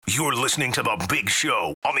You're listening to The Big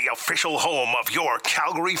Show on the official home of your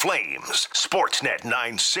Calgary Flames. Sportsnet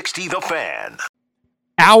 960 The Fan.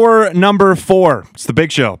 Hour number 4. It's The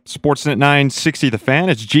Big Show. Sportsnet 960 The Fan.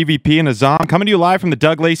 It's GVP and Azam coming to you live from the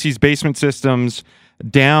Doug Lacey's Basement Systems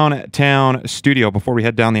downtown studio. Before we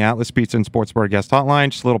head down the Atlas Pizza and Sports Bar guest hotline,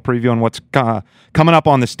 just a little preview on what's coming up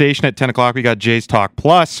on the station. At 10 o'clock, we got Jay's Talk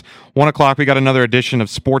Plus. 1 o'clock, we got another edition of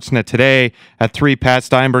Sportsnet Today. At 3, Pat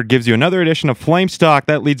Steinberg gives you another edition of Flames Talk.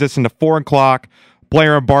 That leads us into 4 o'clock.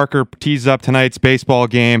 Blair and Barker teases up tonight's baseball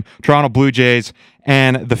game, Toronto Blue Jays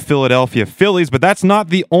and the Philadelphia Phillies. But that's not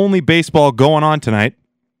the only baseball going on tonight.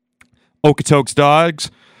 Okotoks Dawgs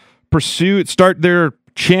start their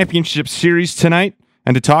championship series tonight.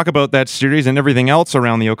 And to talk about that series and everything else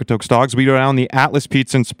around the Okotoks Dawgs, we go down the Atlas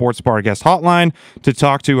Pizza and Sports Bar guest hotline to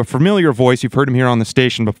talk to a familiar voice. You've heard him here on the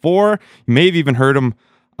station before. You may have even heard him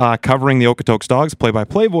covering the Okotoks Dawgs,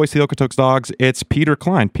 play-by-play voice of the Okotoks Dawgs. It's Peter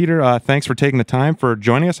Klein. Peter, thanks for taking the time for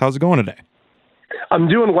joining us. How's it going today? I'm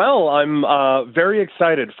doing well. I'm very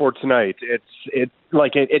excited for tonight. It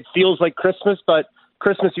feels like Christmas, but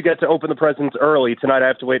Christmas you get to open the presents early. Tonight I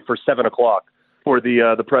have to wait for 7 o'clock for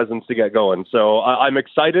the presents to get going. So I'm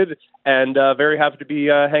excited and very happy to be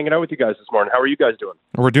hanging out with you guys this morning. How are you guys doing?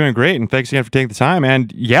 We're doing great, and thanks again for taking the time.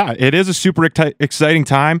 And yeah, it is a super exciting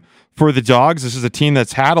time for the Dawgs. This is a team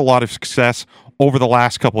that's had a lot of success over the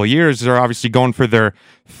last couple of years. They're obviously going for their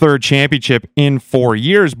third championship in 4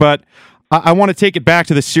 years, but I want to take it back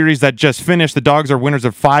to the series that just finished. The Dawgs are winners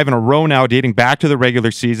of 5 in a row now, dating back to the regular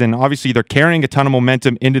season. Obviously, they're carrying a ton of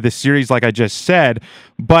momentum into the series, like I just said.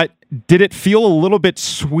 But did it feel a little bit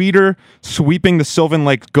sweeter sweeping the Sylvan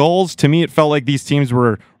Lake Gulls? To me, it felt like these teams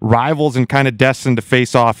were rivals and kind of destined to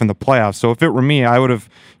face off in the playoffs. So if it were me, I would have,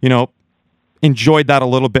 enjoyed that a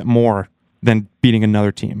little bit more than beating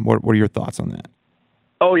another team. What are your thoughts on that?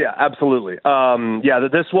 Oh, yeah, absolutely.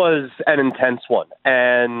 This was an intense one.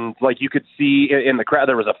 And like you could see in the crowd,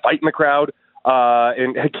 there was a fight in the crowd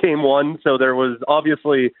in game 1. So there was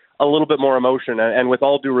obviously a little bit more emotion. And with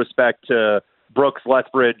all due respect to Brooks,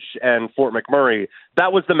 Lethbridge, and Fort McMurray,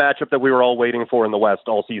 that was the matchup that we were all waiting for in the West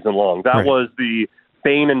all season long. That was the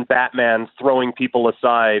Bane and Batman throwing people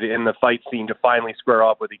aside in the fight scene to finally square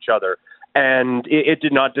off with each other. And it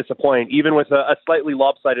did not disappoint. Even with a slightly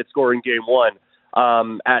lopsided score in game 1,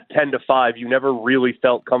 at 10-5, you never really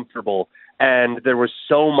felt comfortable. And there was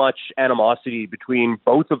so much animosity between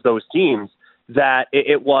both of those teams that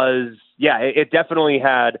it definitely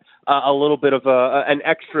had a little bit of an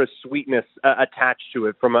extra sweetness attached to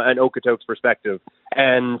it from an Okotoks perspective.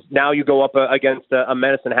 And now you go up against a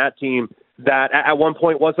Medicine Hat team that at one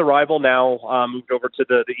point was a rival, now moved over to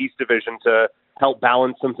the East Division to help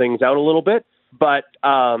balance some things out a little bit. But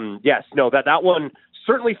that one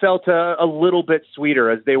certainly felt a little bit sweeter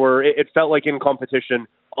as it felt like in competition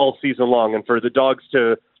all season long. And for the Dawgs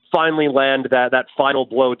to finally land that final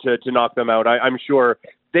blow to knock them out, I'm sure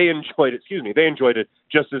they enjoyed it. They enjoyed it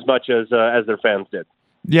just as much as their fans did.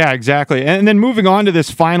 Yeah, exactly. And then moving on to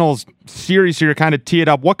this finals series here, kind of tee it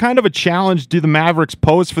up. What kind of a challenge do the Mavericks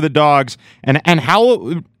pose for the Dawgs, and how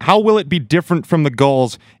will it be different from the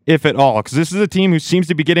Gulls, if at all? Because this is a team who seems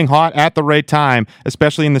to be getting hot at the right time,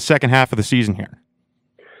 especially in the second half of the season here.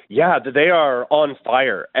 Yeah, they are on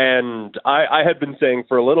fire. And I had been saying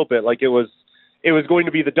for a little bit, like it was going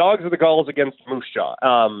to be the Dawgs or the Gulls against Moose Jaw.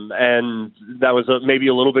 And that was maybe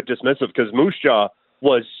a little bit dismissive because Moose Jaw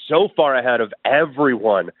was so far ahead of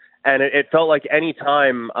everyone. And it felt like any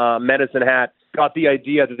time Medicine Hat got the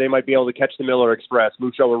idea that they might be able to catch the Miller Express,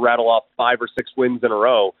 Moose Jaw would rattle off 5 or 6 wins in a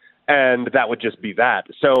row, and that would just be that.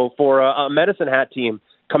 So for a Medicine Hat team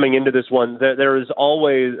coming into this one, there's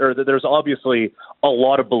obviously a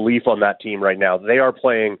lot of belief on that team right now. They are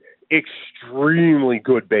playing extremely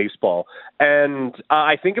good baseball, and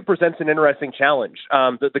I think it presents an interesting challenge.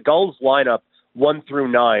 The Gulls lineup 1 through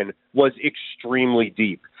 9 was extremely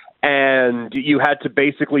deep, and you had to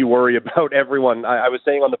basically worry about everyone. I was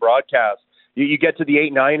saying on the broadcast, you get to the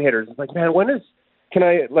 8-9 hitters, it's like, man,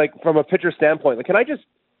 from a pitcher standpoint, can I just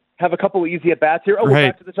have a couple of easy at-bats here? We're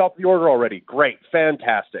back to the top of the order already. Great.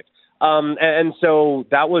 Fantastic. And so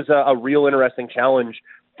that was a real interesting challenge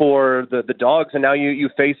for the Dawgs, and now you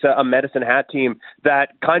face a Medicine Hat team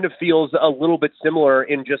that kind of feels a little bit similar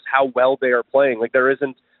in just how well they are playing. Like there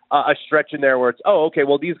isn't a stretch in there where it's,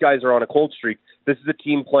 these guys are on a cold streak. This is a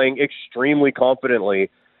team playing extremely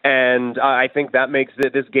confidently, and I think that makes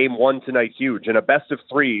this game 1 tonight huge. And a best of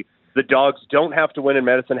 3, the Dawgs don't have to win in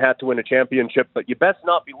Medicine Hat to win a championship, but you best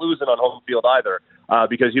not be losing on home field either,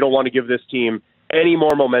 because you don't want to give this team any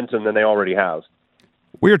more momentum than they already have.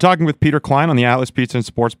 We are talking with Peter Klein on the Atlas Pizza and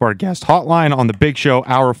Sports Bar guest hotline on The Big Show,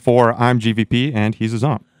 Hour 4. I'm GVP, and he's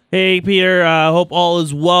Azam. Hey, Peter. Hope all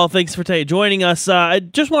is well. Thanks for joining us. I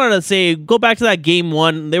just wanted to say, go back to that game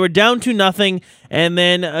one. They were down 2-0, and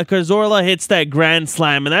then Cazorla hits that grand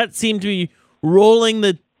slam, and that seemed to be rolling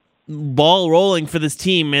the ball rolling for this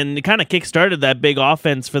team, and it kind of kick-started that big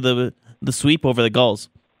offense for the sweep over the Gulls.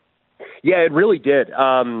 Yeah, it really did.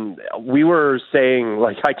 We were saying,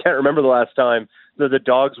 like, I can't remember the last time that the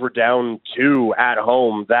Dawgs were down 2 at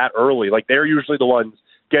home that early. Like, they're usually the ones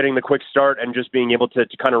getting the quick start and just being able to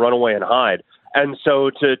kind of run away and hide. And so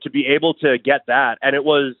to be able to get that, and it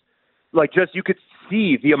was like just you could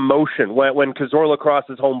see the emotion when Cazorla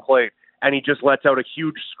crosses home plate and he just lets out a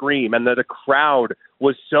huge scream, and the crowd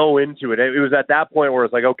was so into it. It was at that point where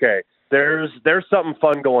it's like, okay, there's something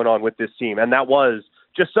fun going on with this team, and that was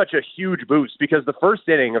just such a huge boost because the first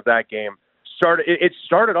inning of that game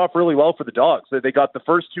started off really well for the Dawgs. They got the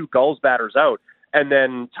first 2 Gulls batters out, and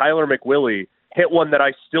then Tyler McWillie hit one that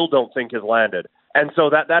I still don't think has landed. And so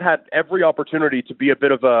that had every opportunity to be a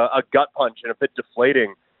bit of a gut punch and a bit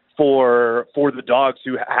deflating for the Dawgs,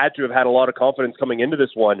 who had to have had a lot of confidence coming into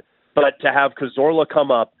this one. But to have Cazorla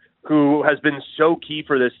come up, who has been so key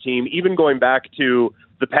for this team, even going back to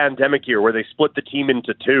the pandemic year where they split the team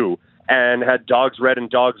into 2 and had Dawgs Red and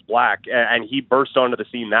Dawgs Black, and he burst onto the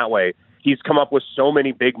scene that way. He's come up with so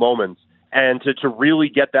many big moments. And to really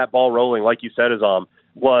get that ball rolling, like you said, Azam,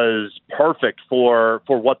 was perfect for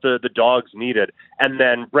what the Dawgs needed. And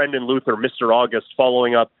then Brendan Luther, Mr. August,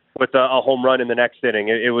 following up with a home run in the next inning.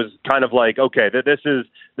 It was kind of like, okay, this is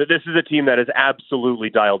a team that is absolutely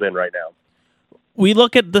dialed in right now. We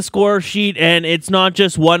look at the score sheet, and it's not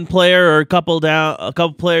just one player or a couple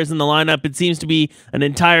players in the lineup. It seems to be an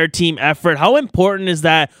entire team effort. How important is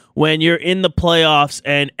that when you're in the playoffs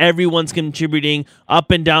and everyone's contributing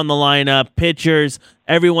up and down the lineup, pitchers,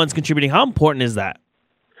 everyone's contributing? How important is that?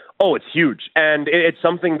 Oh, it's huge. And it's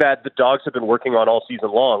something that the Dawgs have been working on all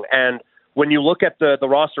season long. And when you look at the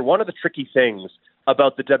roster, one of the tricky things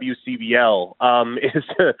about the WCBL is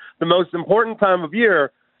the most important time of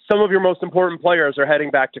year. Some of your most important players are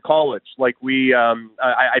heading back to college. Like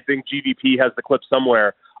I think GVP has the clip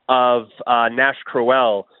somewhere of Nash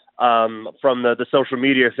Crowell from the social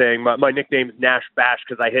media saying, my nickname is Nash Bash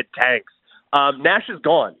because I hit tanks. Nash is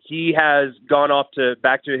gone. He has gone off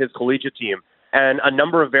back to his collegiate team. And a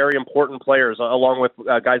number of very important players, along with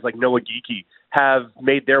guys like Noah Geeky, have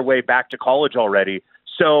made their way back to college already.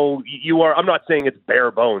 So I'm not saying it's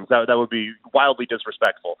bare bones. That would be wildly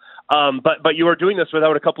disrespectful. But you are doing this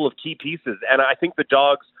without a couple of key pieces. And I think the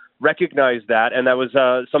Dawgs recognized that. And that was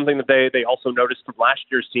something that they also noticed from last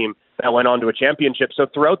year's team that went on to a championship. So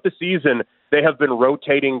throughout the season, they have been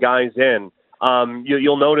rotating guys in.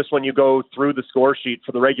 You'll notice when you go through the score sheet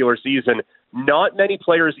for the regular season, not many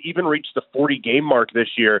players even reached the 40-game mark this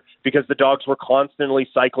year because the Dawgs were constantly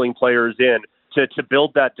cycling players in to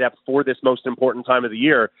build that depth for this most important time of the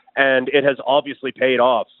year, and it has obviously paid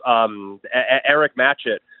off. Eric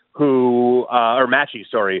Matchett, who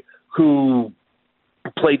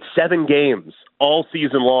played 7 games all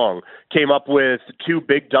season long, came up with 2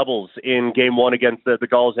 big doubles in Game 1 against the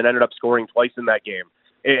Gulls and ended up scoring twice in that game.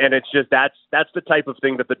 And it's just that's the type of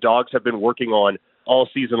thing that the Dawgs have been working on all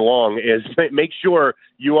season long, is make sure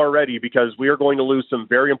you are ready because we are going to lose some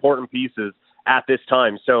very important pieces at this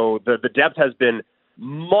time. So the depth has been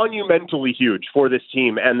monumentally huge for this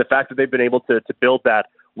team, and the fact that they've been able to build that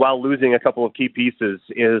while losing a couple of key pieces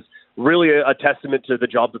is really a testament to the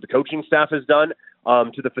job that the coaching staff has done,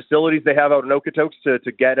 to the facilities they have out in Okotoks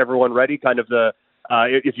to get everyone ready, kind of the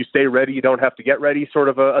if you stay ready, you don't have to get ready sort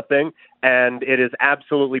of a thing. And it has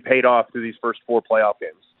absolutely paid off through these first 4 playoff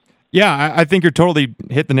games. Yeah, I think you're totally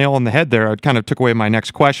hit the nail on the head there. It kind of took away my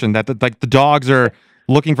next question. That the Dawgs are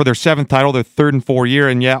looking for their 7th title, their 3rd and 4th year,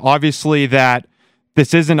 and yeah, obviously that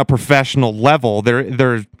this isn't a professional level. There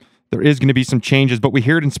is going to be some changes, but we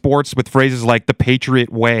hear it in sports with phrases like the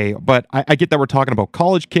Patriot way. But I get that we're talking about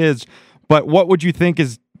college kids, but what would you think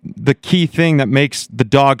is the key thing that makes the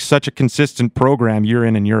Dawgs such a consistent program year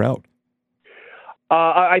in and year out?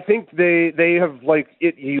 I think they have, like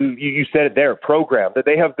it, you said it there, program, that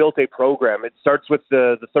they have built a program. It starts with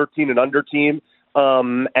the 13 and under team,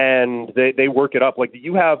 and they work it up. Like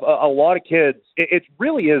you have a lot of kids. It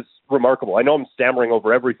really is remarkable. I know I'm stammering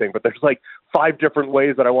over everything, but there's like 5 different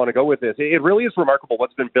ways that I want to go with this. It really is remarkable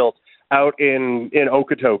what's been built out in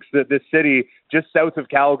Okotoks. This city just south of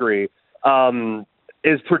Calgary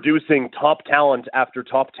is producing top talent after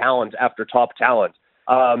top talent after top talent.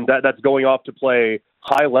 That's going off to play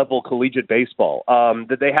high-level collegiate baseball.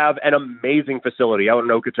 That they have an amazing facility out in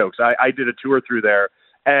Okotoks. I did a tour through there,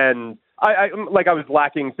 and I was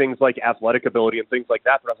lacking things like athletic ability and things like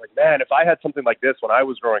that. But I was like, man, if I had something like this when I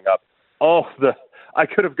was growing up, I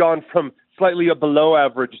could have gone from slightly below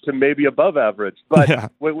average to maybe above average. But Yeah.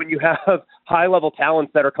 when you have high-level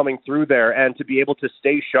talents that are coming through there and to be able to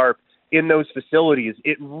stay sharp in those facilities,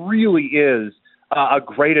 it really is a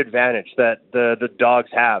great advantage that the Dawgs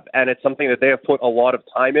have. And it's something that they have put a lot of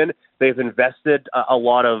time in. They've invested a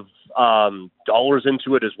lot of dollars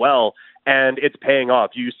into it as well, and it's paying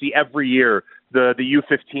off. You see every year the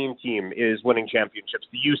U15 team is winning championships.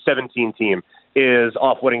 The U17 team is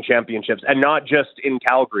off winning championships, and not just in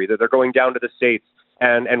Calgary. That they're going down to the States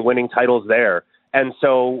and winning titles there. And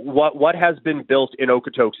so what has been built in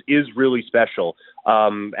Okotoks is really special.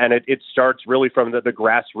 And it starts really from the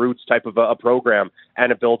grassroots type of a program,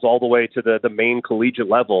 and it builds all the way to the main collegiate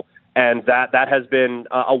level. And that has been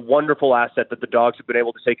a wonderful asset that the Dawgs have been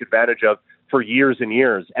able to take advantage of for years and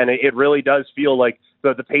years. And it really does feel like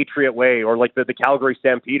the Patriot way, or like the Calgary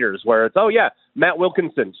Stampeders, where it's, oh yeah, Matt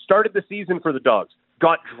Wilkinson started the season for the Dawgs,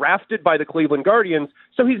 got drafted by the Cleveland Guardians,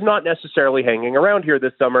 so he's not necessarily hanging around here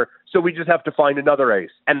this summer, so we just have to find another ace.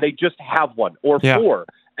 And they just have one or four,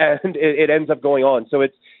 and it ends up going on. So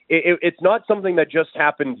it's not something that just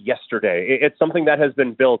happened yesterday. It's something that has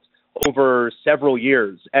been built over several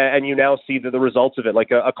years, and you now see the results of it, like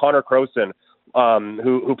a Connor Croson,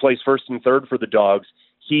 who plays first and third for the Dawgs.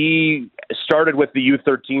 He started with the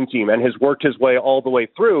U13 team and has worked his way all the way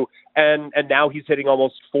through, and now he's hitting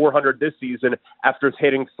almost 400 this season after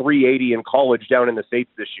hitting 380 in college down in the States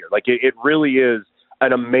this year. Like, it really is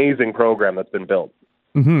an amazing program that's been built.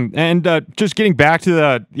 Mm-hmm. And just getting back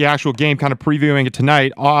to the actual game, kind of previewing it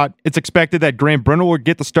tonight, it's expected that Graham Brindle will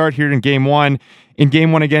get the start here in Game 1. In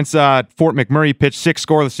Game 1 against Fort McMurray, pitched 6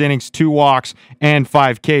 scoreless innings, 2 walks, and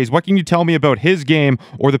 5 Ks. What can you tell me about his game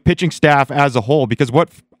or the pitching staff as a whole? Because what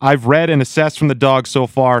I've read and assessed from the Dawgs so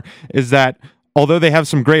far is that although they have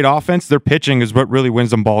some great offense, their pitching is what really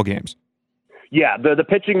wins them ball games. Yeah, the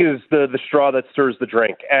pitching is the straw that stirs the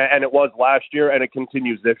drink, and it was last year, and it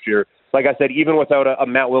continues this year. Like I said, even without a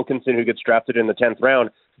Matt Wilkinson who gets drafted in the 10th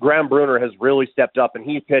round, Graham Brunner has really stepped up, and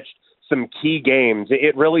he pitched some key games.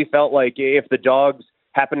 It really felt like if the Dawgs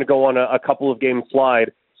happened to go on a couple of game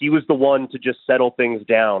slide, he was the one to just settle things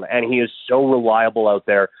down, and he is so reliable out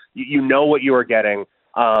there. You know what you are getting.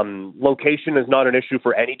 Location is not an issue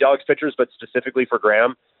for any Dawgs pitchers, but specifically for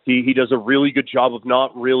Graham, he does a really good job of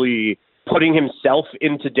not really putting himself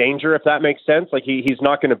into danger, if that makes sense. Like he's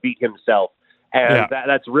not going to beat himself. And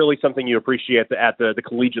that's really something you appreciate at the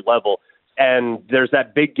collegiate level. And there's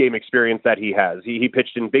that big game experience that he has. He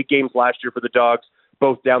pitched in big games last year for the Dawgs,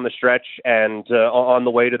 both down the stretch and on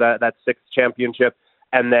the way to that 6th championship.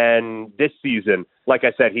 And then this season, like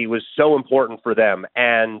I said, he was so important for them.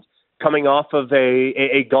 And coming off of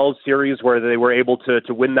a Gulls series where they were able to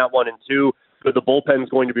win that 1-2, the bullpen's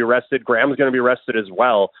going to be rested. Graham's going to be rested as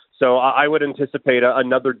well. So I would anticipate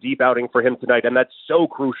another deep outing for him tonight. And that's so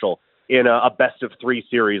crucial in a best-of-3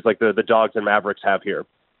 series like the Dawgs and Mavericks have here.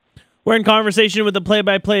 We're in conversation with the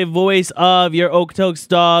play-by-play voice of your Okotoks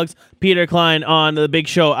Dawgs, Peter Klein, on the Big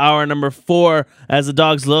Show, hour number 4, as the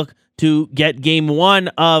Dawgs look to get Game 1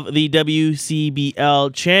 of the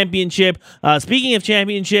WCBL Championship. Speaking of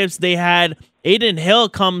championships, they had Aiden Hill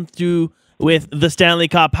come through with the Stanley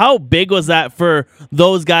Cup. How big was that for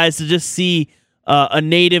those guys to just see a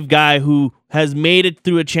native guy who has made it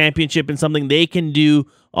through a championship and something they can do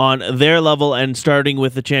on their level, and starting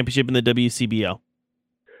with the championship in the WCBL?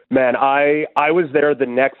 Man, I was there the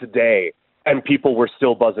next day, and people were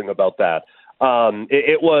still buzzing about that.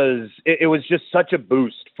 It was just such a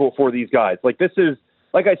boost for these guys. Like, this is,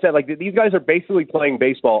 like I said, like these guys are basically playing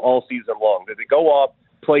baseball all season long. They go up,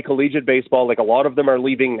 play collegiate baseball. Like, a lot of them are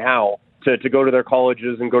leaving now to go to their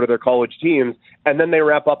colleges and go to their college teams, and then they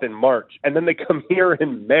wrap up in March, and then they come here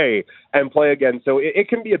in May and play again. So it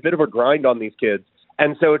can be a bit of a grind on these kids.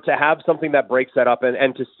 And so to have something that breaks that up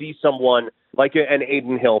and to see someone like an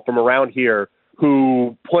Aiden Hill from around here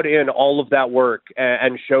who put in all of that work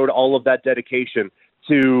and showed all of that dedication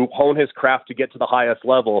to hone his craft to get to the highest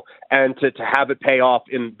level and to have it pay off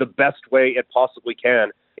in the best way it possibly can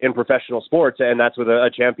in professional sports, and that's with a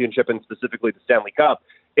championship and specifically the Stanley Cup.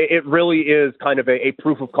 It really is kind of a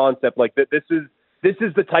proof of concept. Like, that this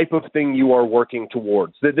is the type of thing you are working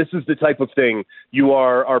towards. This is the type of thing you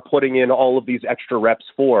are putting in all of these extra reps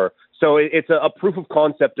for. So it's a proof of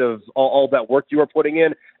concept of all that work you are putting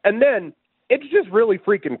in. And then it's just really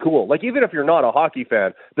freaking cool. Like, even if you're not a hockey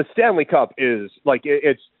fan, the Stanley Cup is like,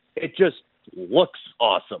 it just looks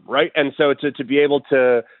awesome, right? And so to be able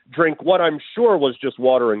to drink what I'm sure was just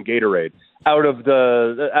water and Gatorade out of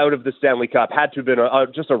the Stanley Cup had to have been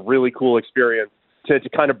just a really cool experience to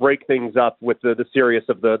kind of break things up with the serious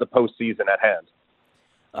of the postseason at hand.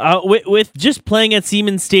 With just playing at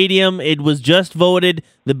Siemens Stadium, it was just voted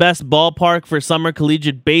the best ballpark for summer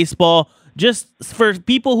collegiate baseball. Just for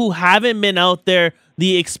people who haven't been out there,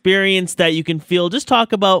 the experience that you can feel. Just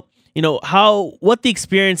talk about what the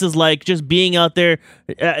experience is like just being out there.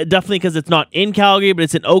 Definitely because it's not in Calgary, but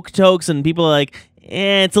it's in Okotoks, and people are like,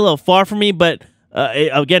 it's a little far from me. But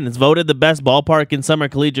again, it's voted the best ballpark in summer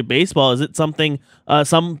collegiate baseball. Is it something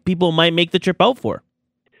some people might make the trip out for?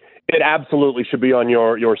 It absolutely should be on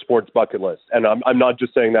your sports bucket list. And I'm not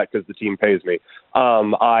just saying that because the team pays me.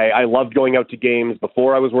 I loved going out to games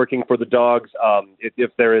before I was working for the Dawgs.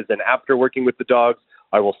 If there is an after working with the Dawgs,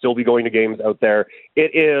 I will still be going to games out there.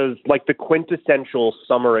 It is like the quintessential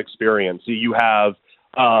summer experience. You have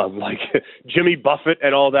like Jimmy Buffett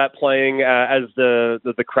and all that playing as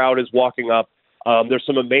the crowd is walking up. There's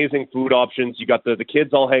some amazing food options. You got the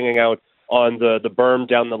kids all hanging out on the berm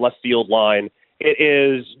down the left field line. It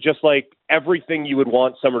is just like everything you would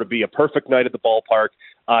want summer to be. A perfect night at the ballpark.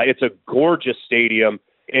 It's a gorgeous stadium.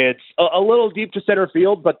 It's a little deep to center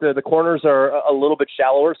field, but the corners are a little bit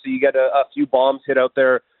shallower, so you get a few bombs hit out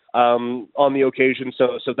there on the occasion.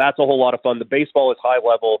 So that's a whole lot of fun. The baseball is high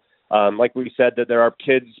level. Like we said, that there are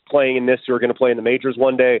kids playing in this who are going to play in the majors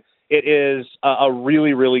one day. It is a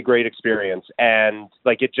really, really great experience. And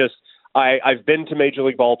like it just, I've been to Major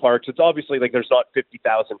League ballparks. It's obviously like there's not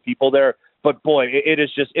 50,000 people there, but boy, it is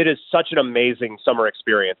such an amazing summer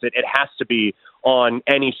experience. It has to be on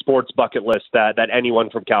any sports bucket list that anyone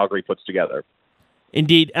from Calgary puts together.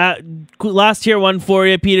 Indeed. Last here one for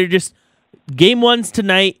you, Peter. Just game one's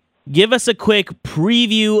tonight. Give us a quick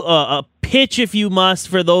preview, a pitch if you must,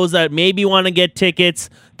 for those that maybe want to get tickets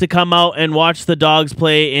to come out and watch the Dawgs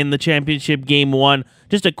play in the championship game one.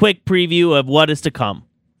 Just a quick preview of what is to come.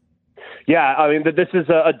 Yeah, I mean, this is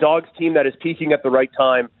a Dawgs team that is peaking at the right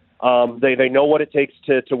time. They know what it takes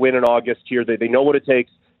to win in August here. They know what it takes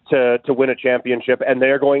to win a championship, and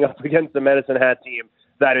they're going up against the Medicine Hat team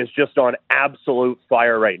that is just on absolute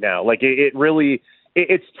fire right now. Like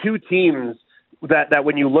it's two teams that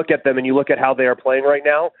when you look at them and you look at how they are playing right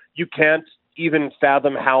now, you can't even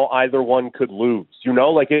fathom how either one could lose.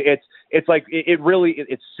 Like it's like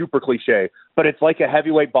it's super cliche, but it's like a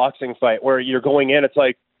heavyweight boxing fight where you're going in. It's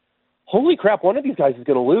like, holy crap, one of these guys is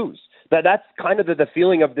going to lose. That's kind of the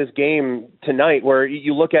feeling of this game tonight, where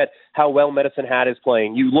you look at how well Medicine Hat is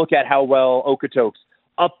playing. You look at how well Okotoks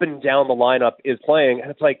up and down the lineup is playing.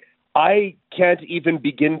 And it's like, I can't even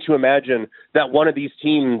begin to imagine that one of these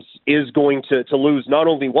teams is going to lose not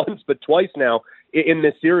only once, but twice now in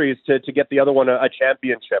this series to get the other one a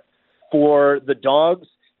championship. For the Dawgs,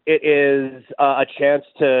 it is a chance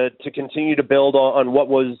to continue to build on what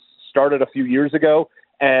was started a few years ago.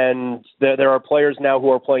 And there are players now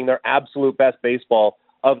who are playing their absolute best baseball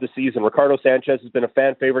of the season. Ricardo Sanchez has been a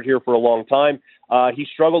fan favorite here for a long time. He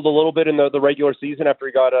struggled a little bit in the regular season after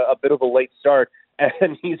he got a bit of a late start,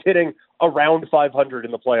 and he's hitting around 500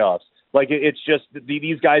 in the playoffs. Like, it's just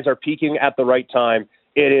these guys are peaking at the right time.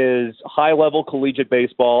 It is high-level collegiate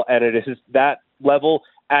baseball, and it is that level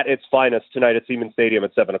at its finest tonight at Siemens Stadium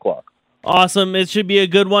at 7 o'clock. Awesome. It should be a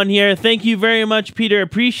good one here. Thank you very much, Peter.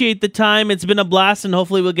 Appreciate the time. It's been a blast, and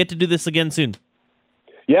hopefully we'll get to do this again soon.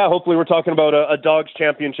 Yeah, hopefully we're talking about a Dawgs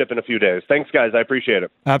championship in a few days. Thanks, guys. I appreciate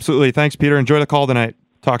it. Absolutely. Thanks, Peter. Enjoy the call tonight.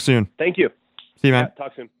 Talk soon. Thank you. See you, man. Yeah,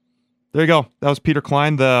 talk soon. There you go. That was Peter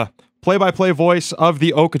Klein, the play-by-play voice of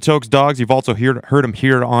the Okotoks Dawgs. You've also heard him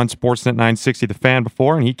here on Sportsnet 960 The Fan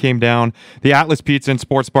before, and he came down the Atlas Pizza and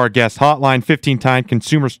Sports Bar guest hotline, 15-time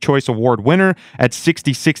Consumer's Choice Award winner at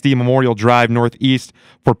 6060 Memorial Drive Northeast.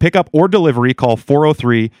 For pickup or delivery, call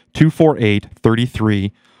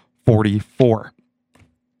 403-248-3344.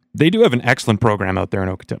 They do have an excellent program out there in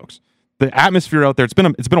Okotoks. The atmosphere out there, it's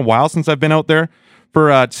been a while since I've been out there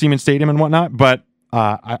for Siemens Stadium and whatnot, but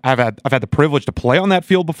I've had the privilege to play on that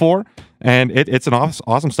field before, and it's an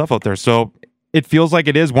awesome stuff out there. So it feels like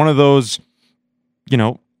it is one of those,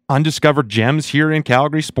 undiscovered gems here in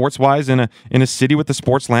Calgary, sports wise, in a city with the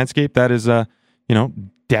sports landscape that is,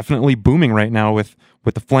 definitely booming right now with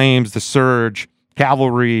the Flames, the Surge,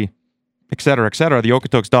 Cavalry, et cetera, et cetera. The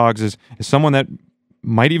Okotoks Dawgs is someone that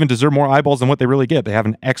might even deserve more eyeballs than what they really get. They have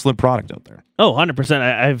an excellent product out there. Oh, 100%.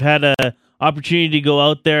 I've had a opportunity to go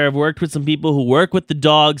out there. I've worked with some people who work with the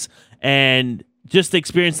Dawgs, and just the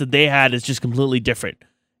experience that they had is just completely different.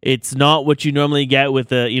 It's not what you normally get with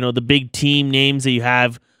the big team names that you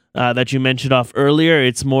have that you mentioned off earlier.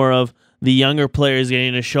 It's more of the younger players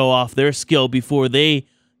getting to show off their skill before they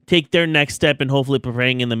take their next step and hopefully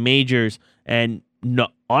preparing in the majors. And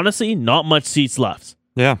honestly, not much seats left.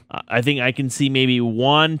 Yeah. I think I can see maybe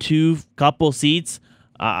 1-2 couple seats,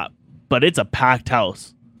 but it's a packed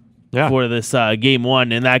house. for this game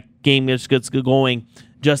one, and that game just gets going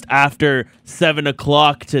just after 7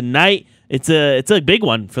 o'clock tonight. It's a big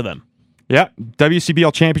one for them. Yeah,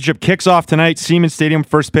 WCBL Championship kicks off tonight. Siemens Stadium,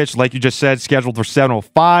 first pitch, like you just said, scheduled for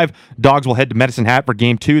 7:05. Dawgs will head to Medicine Hat for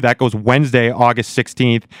Game 2. That goes Wednesday, August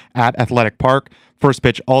 16th at Athletic Park. First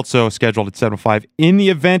pitch also scheduled at 7:05. In the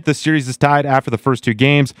event the series is tied after the first two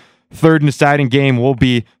games, third and deciding game will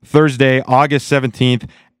be Thursday, August 17th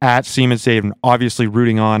at Siemens Stadium. Obviously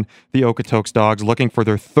rooting on the Okotoks Dawgs, looking for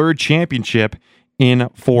their third championship in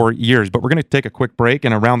 4 years. But we're going to take a quick break,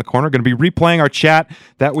 and around the corner, going to be replaying our chat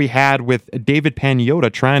that we had with David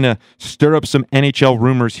Pagnotta, trying to stir up some NHL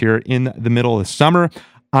rumors here in the middle of the summer.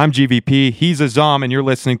 I'm GVP, he's Azam, and you're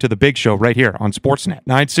listening to The Big Show right here on Sportsnet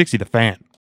 960 The Fan.